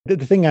The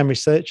thing I'm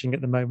researching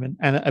at the moment,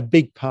 and a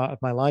big part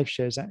of my live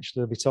shows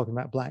actually will be talking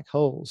about black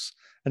holes.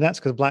 And that's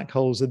because black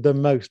holes are the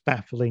most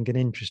baffling and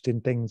interesting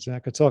things. And I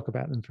could talk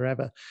about them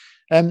forever.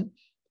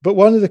 But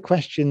one of the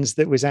questions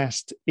that was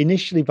asked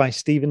initially by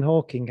Stephen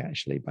Hawking,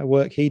 actually, by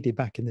work he did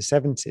back in the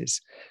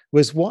 70s,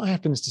 was what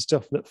happens to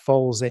stuff that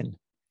falls in?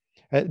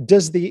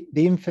 Does the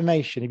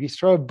information, if you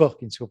throw a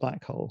book into a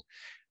black hole,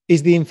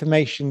 is the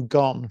information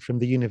gone from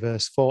the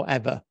universe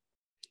forever?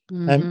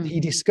 He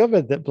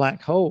discovered that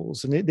black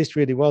holes, and this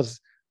really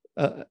was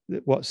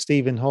what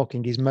Stephen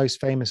Hawking is most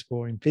famous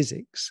for in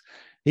physics.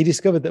 He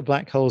discovered that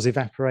black holes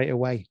evaporate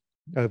away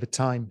over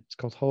time. It's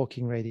called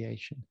Hawking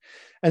radiation.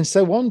 And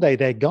so one day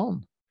they're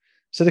gone.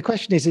 So the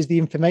question is the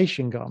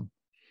information gone?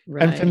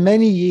 Right. And for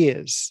many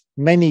years,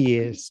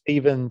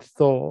 Stephen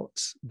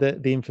thought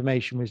that the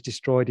information was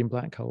destroyed in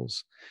black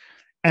holes.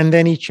 And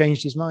then he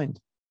changed his mind.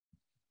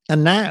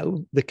 And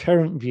now the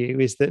current view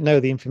is that no,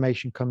 the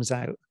information comes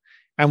out.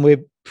 And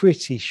we're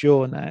pretty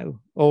sure now,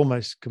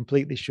 almost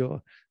completely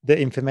sure, that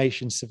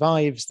information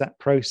survives that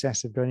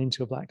process of going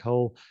into a black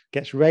hole,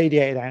 gets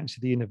radiated out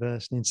into the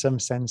universe, and in some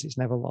sense, it's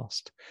never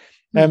lost.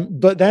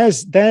 But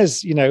there's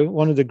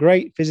one of the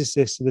great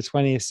physicists of the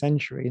 20th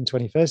century and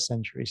 21st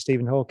century,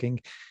 Stephen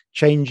Hawking,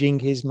 changing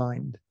his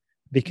mind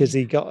because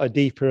he got a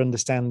deeper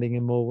understanding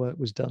and more work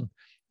was done.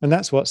 And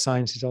that's what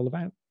science is all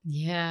about.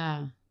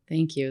 Yeah.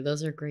 Thank you.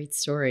 Those are great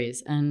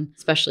stories. And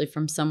especially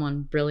from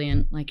someone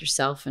brilliant like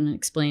yourself and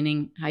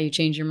explaining how you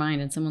change your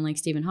mind, and someone like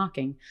Stephen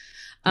Hawking.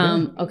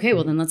 Okay,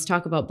 well then let's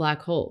talk about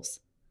black holes,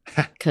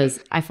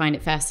 because I find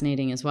it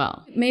fascinating as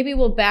well. Maybe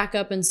we'll back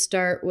up and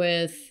start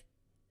with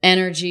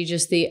energy,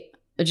 just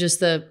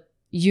the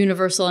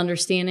universal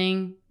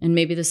understanding. And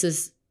maybe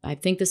I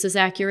think this is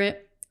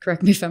accurate.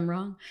 Correct me if I'm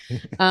wrong.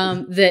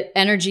 That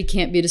energy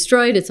can't be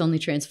destroyed. It's only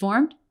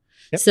transformed.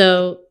 Yep.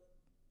 So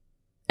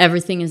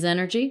everything is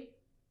energy.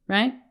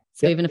 Right?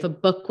 So even if a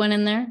book went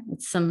in there,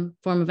 it's some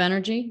form of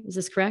energy. Is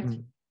this correct?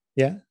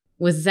 Yeah.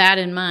 With that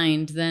in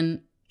mind,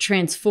 then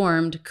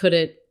transformed,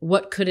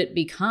 what could it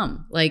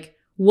become? Like,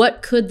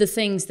 what could the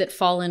things that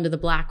fall into the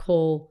black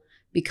hole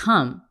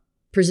become?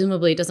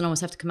 Presumably, it doesn't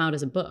always have to come out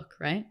as a book,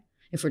 right?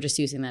 If we're just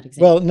using that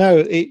example. Well, no.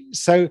 If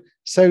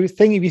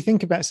you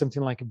think about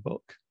something like a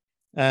book,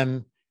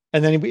 and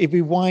then if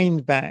we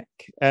wind back,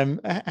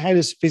 how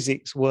does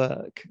physics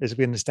work as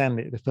we understand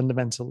it at the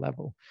fundamental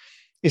level?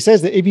 It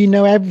says that if you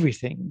know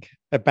everything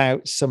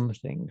about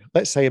something,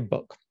 let's say a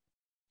book,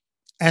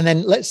 and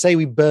then let's say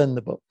we burn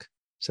the book,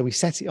 so we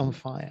set it on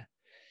fire,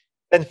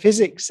 then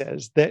physics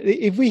says that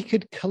if we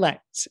could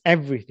collect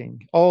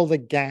everything, all the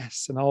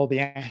gas and all the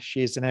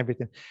ashes and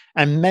everything,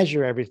 and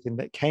measure everything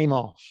that came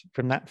off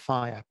from that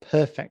fire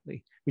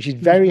perfectly, which is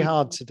very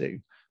hard to do,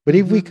 but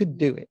if we could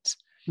do it,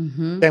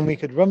 then we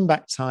could run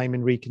back time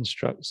and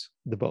reconstruct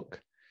the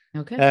book.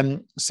 Okay.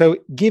 So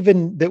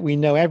given that we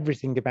know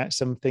everything about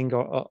something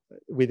or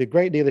with a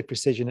great deal of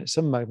precision at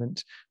some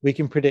moment, we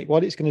can predict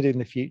what it's going to do in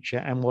the future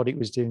and what it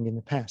was doing in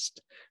the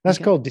past. That's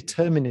called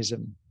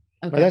determinism.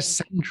 Okay. Well, that's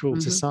central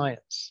to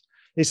science.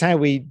 It's how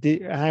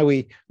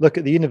we look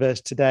at the universe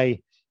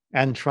today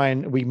and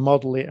we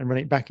model it and run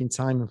it back in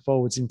time and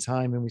forwards in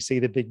time, and we see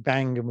the Big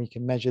Bang and we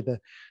can measure the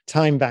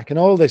time back and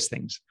all those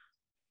things.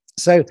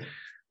 So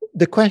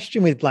the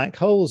question with black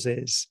holes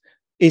is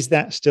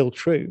that still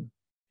true?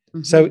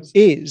 So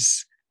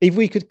if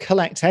we could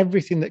collect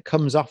everything that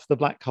comes off the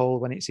black hole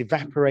when it's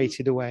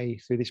evaporated away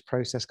through this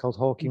process called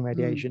Hawking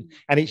radiation,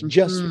 and it's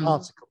just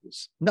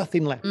particles,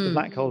 nothing left, the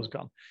black hole's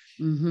gone.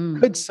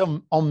 Could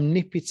some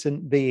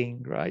omnipotent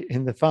being, right,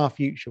 in the far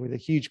future with a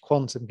huge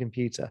quantum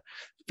computer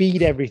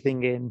feed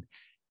everything in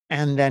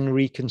and then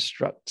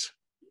reconstruct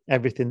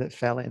everything that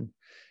fell in?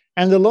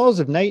 And the laws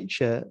of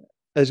nature,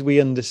 as we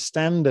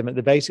understand them at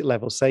the basic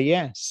level, say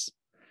yes.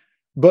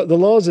 But the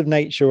laws of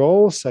nature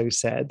also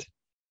said,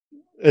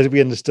 as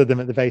we understood them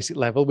at the basic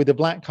level, with a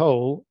black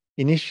hole,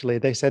 initially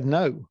they said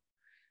no.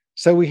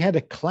 So we had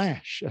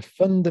a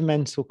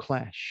fundamental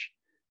clash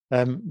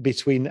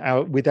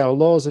with our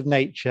laws of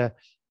nature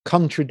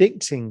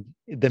contradicting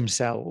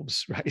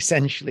themselves, right?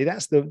 Essentially,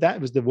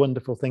 that was the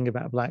wonderful thing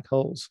about black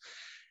holes.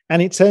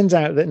 And it turns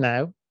out that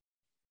now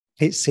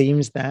it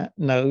seems that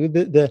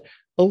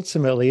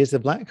ultimately, as the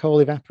black hole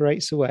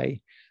evaporates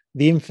away,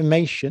 the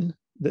information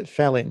that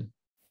fell in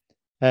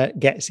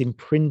gets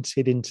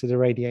imprinted into the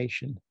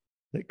radiation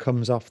that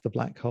comes off the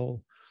black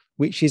hole,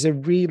 which is a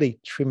really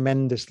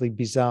tremendously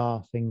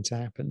bizarre thing to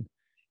happen.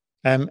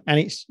 And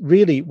it's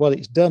really what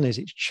it's done is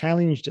it's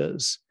challenged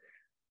us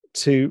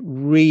to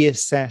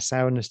reassess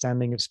our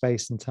understanding of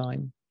space and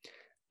time.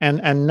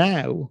 And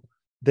now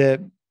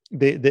the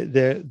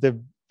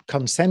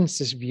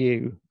consensus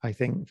view, I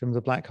think, from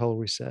the black hole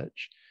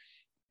research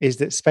is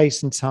that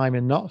space and time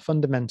are not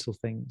fundamental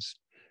things,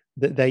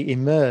 that they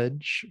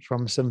emerge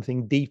from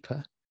something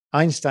deeper.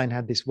 Einstein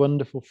had this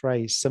wonderful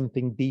phrase,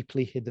 something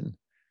deeply hidden.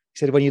 He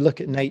said, when you look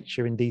at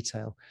nature in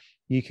detail,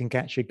 you can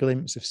catch a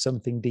glimpse of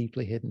something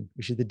deeply hidden,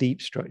 which is the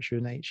deep structure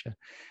of nature.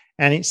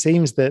 And it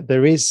seems that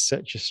there is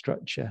such a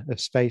structure of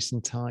space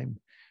and time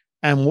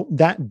And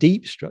that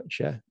deep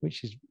structure,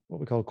 which is what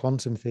we call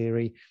quantum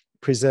theory,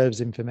 preserves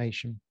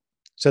information.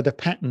 So the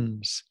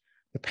patterns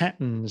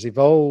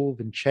evolve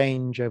and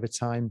change over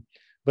time,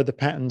 but the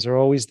patterns are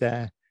always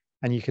there.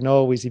 And you can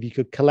always, if you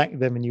could collect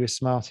them and you were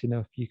smart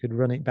enough, you could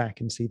run it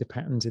back and see the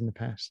patterns in the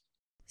past.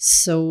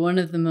 So one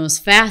of the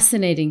most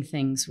fascinating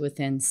things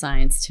within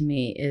science to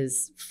me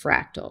is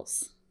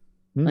fractals.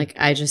 Like,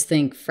 I just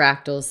think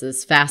fractals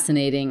is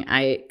fascinating.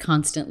 I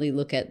constantly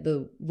look at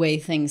the way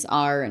things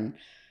are and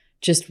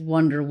just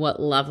wonder what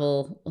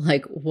level,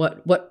 like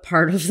what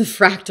part of the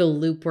fractal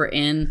loop we're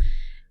in.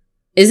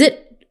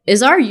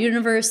 Is our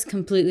universe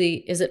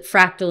completely, is it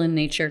fractal in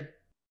nature?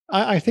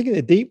 I think at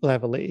the deep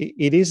level,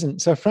 it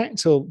isn't. So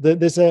fractal,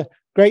 there's a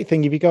great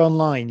thing. If you go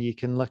online, you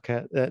can look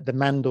at the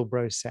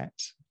Mandelbrot set,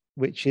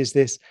 which is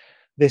this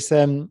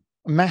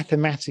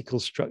mathematical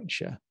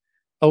structure,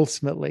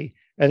 ultimately.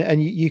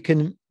 And you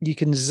can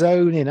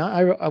zone in.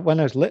 I when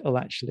I was little,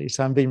 actually,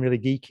 so I'm being really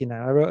geeky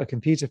now, I wrote a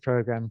computer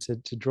program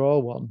to draw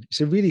one. It's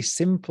a really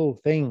simple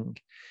thing.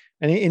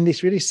 And in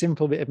this really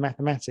simple bit of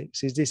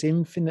mathematics is this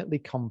infinitely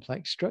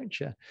complex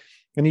structure.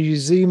 And as you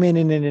zoom in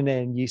and in and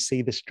in, you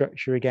see the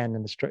structure again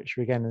and the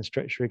structure again and the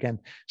structure again.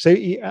 So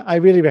I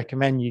really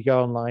recommend you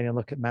go online and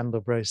look at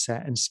Mandelbrot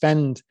set and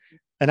spend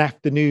an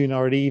afternoon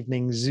or an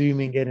evening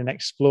zooming in and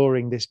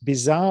exploring this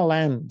bizarre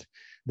land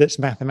that's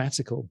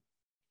mathematical.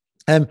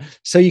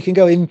 So you can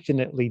go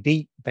infinitely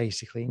deep,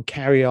 basically, and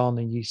carry on,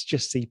 and you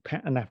just see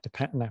pattern after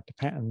pattern after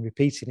pattern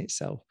repeating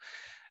itself.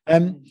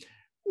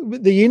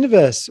 The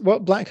universe,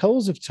 what black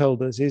holes have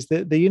told us is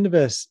that the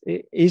universe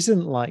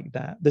isn't like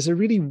that. There's a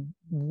really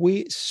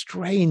weird,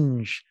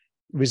 strange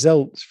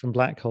results from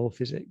black hole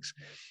physics.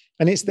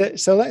 And it's that,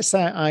 so let's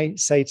say I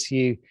say to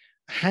you,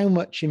 how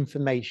much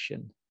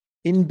information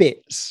in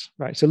bits,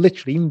 right? So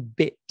literally in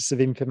bits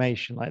of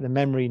information, like the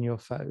memory in your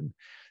phone,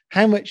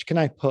 how much can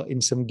I put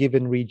in some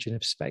given region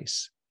of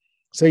space?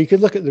 So you could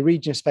look at the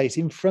region of space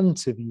in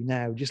front of you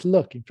now. Just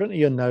look in front of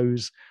your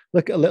nose,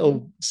 look at a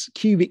little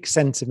cubic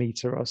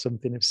centimeter or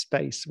something of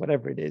space,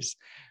 whatever it is,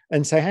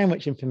 and say, how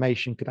much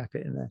information could I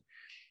fit in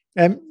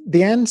there?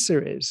 The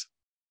answer is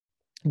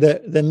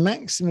that the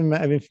maximum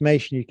amount of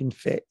information you can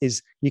fit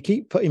is you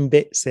keep putting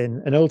bits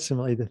in, and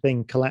ultimately the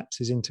thing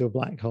collapses into a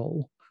black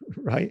hole,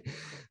 right?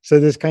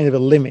 So there's kind of a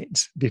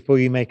limit before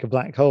you make a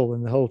black hole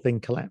and the whole thing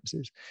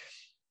collapses.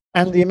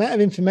 And the amount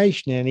of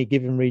information in any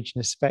given region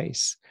of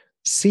space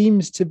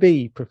seems to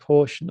be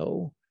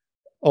proportional,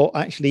 or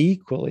actually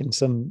equal in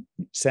some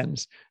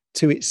sense,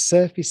 to its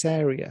surface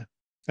area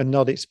and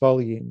not its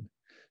volume.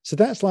 So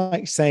that's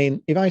like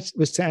saying, if I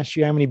was to ask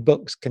you how many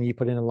books can you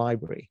put in a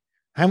library,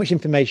 how much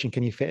information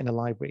can you fit in a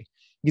library?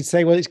 You'd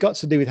say, well, it's got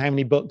to do with how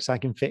many books I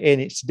can fit in.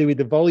 It's to do with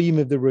the volume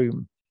of the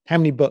room. How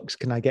many books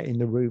can I get in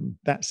the room?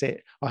 That's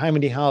it. Or how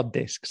many hard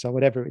disks or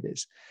whatever it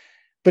is.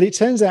 But it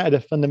turns out at a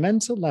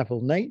fundamental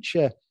level,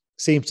 nature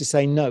seems to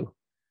say, no,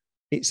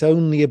 it's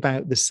only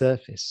about the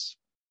surface.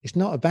 It's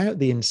not about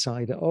the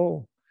inside at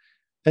all.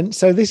 And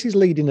so this is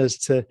leading us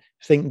to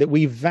think that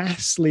we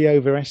vastly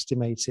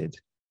overestimated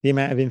the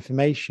amount of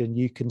information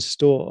you can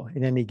store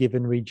in any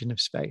given region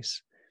of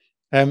space.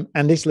 And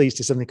this leads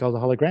to something called the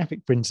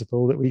holographic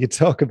principle that we could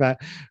talk about,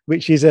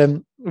 which is that's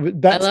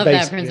I love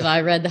that principle.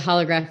 I read the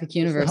Holographic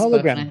Universe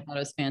book and I thought it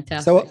was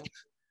fantastic. So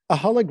a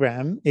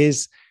hologram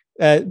is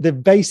the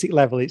basic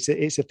level.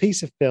 It's a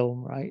piece of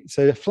film, right?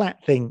 So a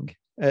flat thing,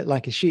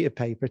 like a sheet of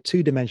paper, a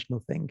two-dimensional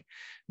thing,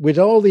 with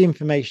all the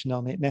information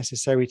on it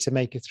necessary to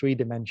make a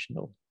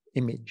three-dimensional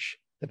image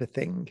of a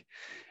thing.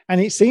 And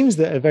it seems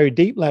that at a very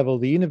deep level,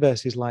 the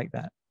universe is like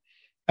that.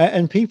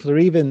 And people are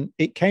even,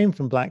 it came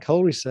from black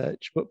hole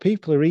research, but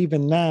people are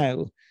even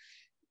now,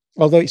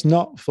 although it's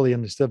not fully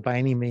understood by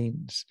any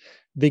means,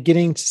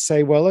 beginning to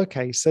say, well,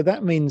 okay, so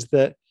that means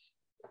that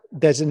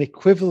there's an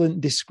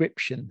equivalent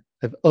description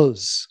of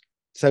us.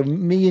 So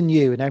me and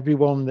you and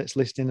everyone that's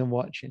listening and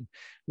watching,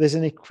 there's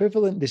an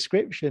equivalent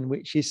description,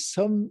 which is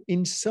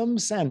in some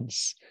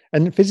sense,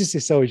 and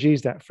physicists always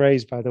use that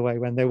phrase, by the way,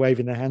 when they're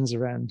waving their hands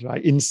around,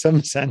 right? In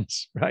some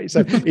sense, right?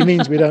 So it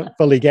means we don't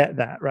fully get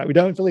that, right? We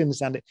don't fully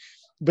understand it.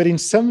 But in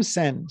some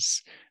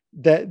sense,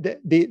 the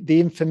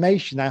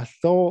information, our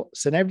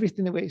thoughts and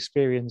everything that we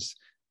experience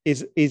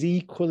is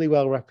equally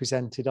well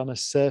represented on a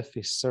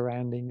surface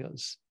surrounding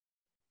us.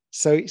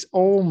 So it's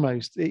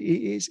almost, and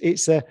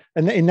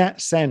in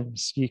that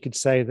sense, you could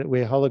say that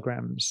we're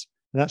holograms,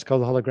 and that's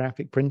called the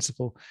holographic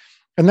principle.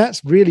 And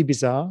that's really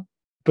bizarre,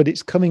 but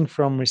it's coming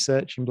from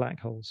research in black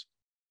holes.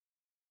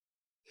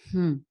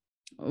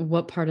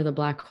 What part of the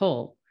black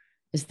hole?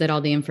 Is that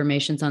all the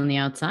information's on the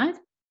outside?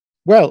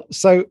 Well,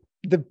 so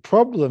the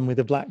problem with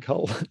a black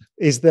hole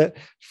is that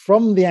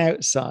from the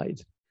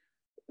outside,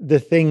 the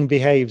thing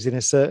behaves in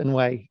a certain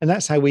way, and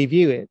that's how we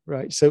view it,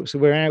 right? So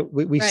we're out,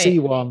 we right. See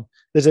one.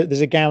 There's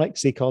a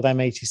galaxy called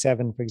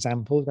M87, for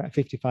example, about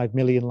 55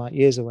 million light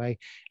years away,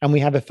 and we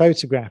have a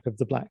photograph of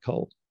the black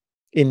hole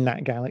in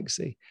that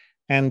galaxy,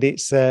 and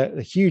it's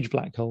a huge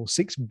black hole,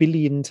 6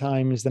 billion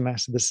times the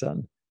mass of the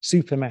sun,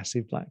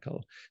 supermassive black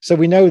hole. So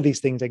we know these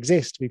things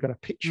exist. We've got a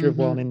picture of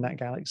one in that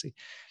galaxy.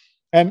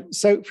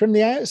 So from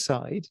the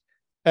outside,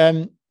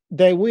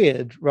 they're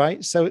weird,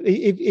 right? So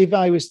if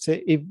I was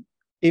to,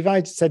 if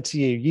I'd said to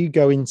you, you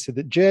go into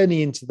the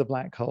journey into the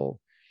black hole,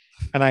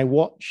 and I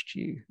watched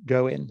you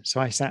go in,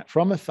 so I sat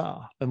from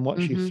afar and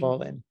watched you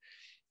fall in,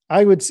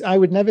 I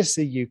would never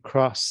see you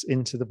cross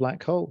into the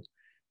black hole.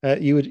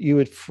 You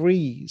would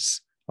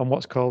freeze on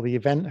what's called the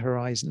event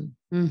horizon,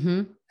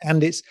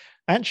 and it's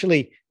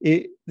actually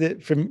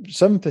from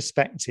some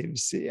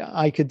perspectives,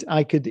 I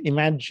could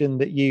imagine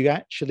that you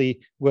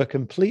actually were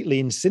completely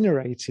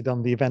incinerated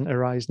on the event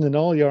horizon, and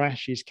all your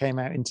ashes came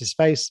out into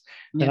space,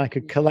 and I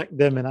could collect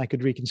them and I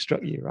could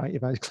reconstruct you, right,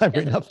 if I was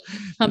clever enough.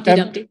 Humpty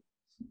Dumpty.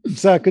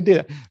 So I could do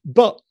that.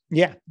 But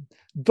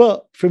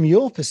from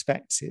your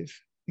perspective,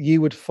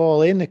 you would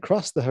fall in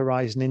across the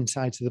horizon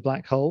inside to the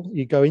black hole.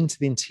 You go into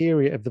the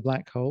interior of the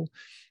black hole.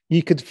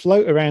 You could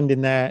float around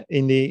in there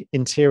in the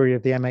interior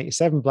of the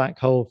M87 black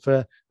hole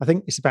for, I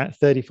think it's about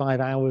 35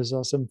 hours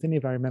or something,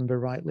 if I remember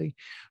rightly,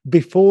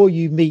 before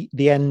you meet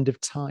the end of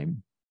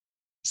time.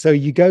 So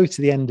you go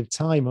to the end of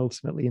time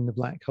ultimately in the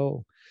black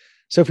hole.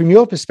 So from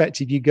your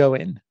perspective, you go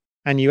in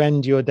and you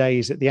end your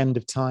days at the end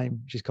of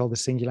time, which is called the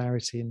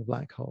singularity in the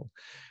black hole.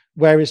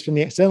 Whereas from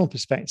the external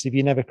perspective,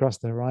 you never cross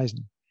the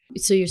horizon.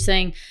 So you're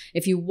saying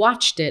if you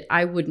watched it,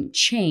 I wouldn't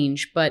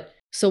change, but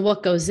so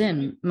what goes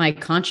in? My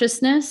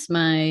consciousness,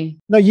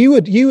 No, you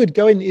would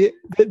go in.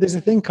 There's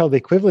a thing called the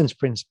equivalence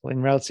principle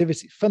in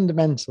relativity,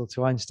 fundamental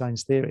to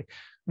Einstein's theory,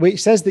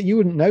 which says that you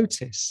wouldn't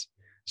notice.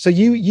 So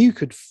you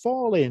could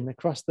fall in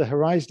across the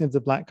horizon of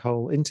the black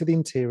hole into the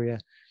interior,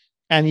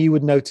 and you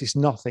would notice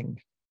nothing.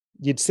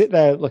 You'd sit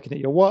there looking at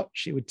your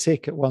watch. It would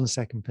tick at 1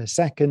 second per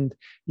second.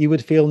 You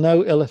would feel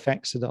no ill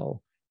effects at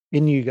all.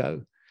 In you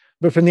go.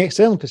 But from the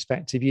external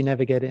perspective, you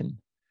never get in.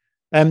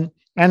 So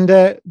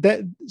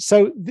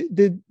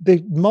the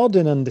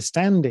modern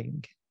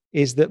understanding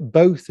is that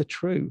both are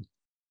true.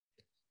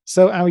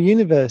 So our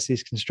universe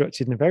is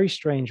constructed in a very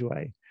strange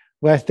way,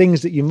 where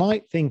things that you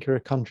might think are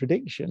a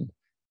contradiction,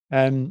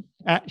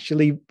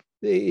 actually,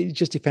 it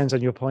just depends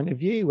on your point of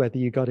view, whether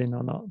you got in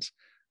or not.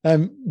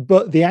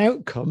 But the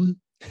outcome,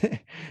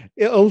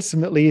 it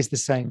ultimately is the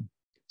same.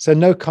 So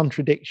no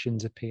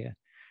contradictions appear.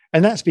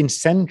 And that's been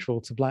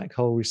central to black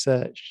hole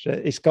research.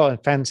 It's got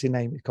a fancy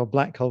name. It's called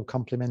black hole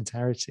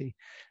complementarity.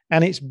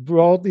 And it's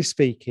broadly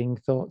speaking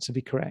thought to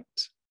be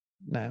correct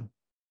now.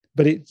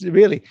 But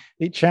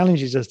it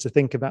challenges us to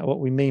think about what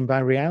we mean by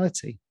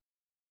reality,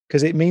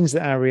 because it means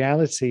that our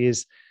reality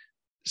is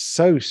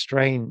so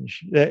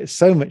strange,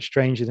 so much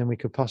stranger than we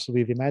could possibly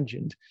have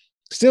imagined.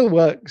 Still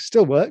works.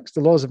 The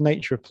laws of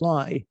nature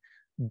apply,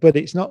 but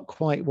it's not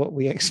quite what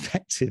we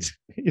expected.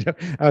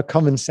 Our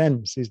common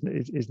sense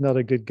is not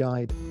a good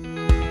guide.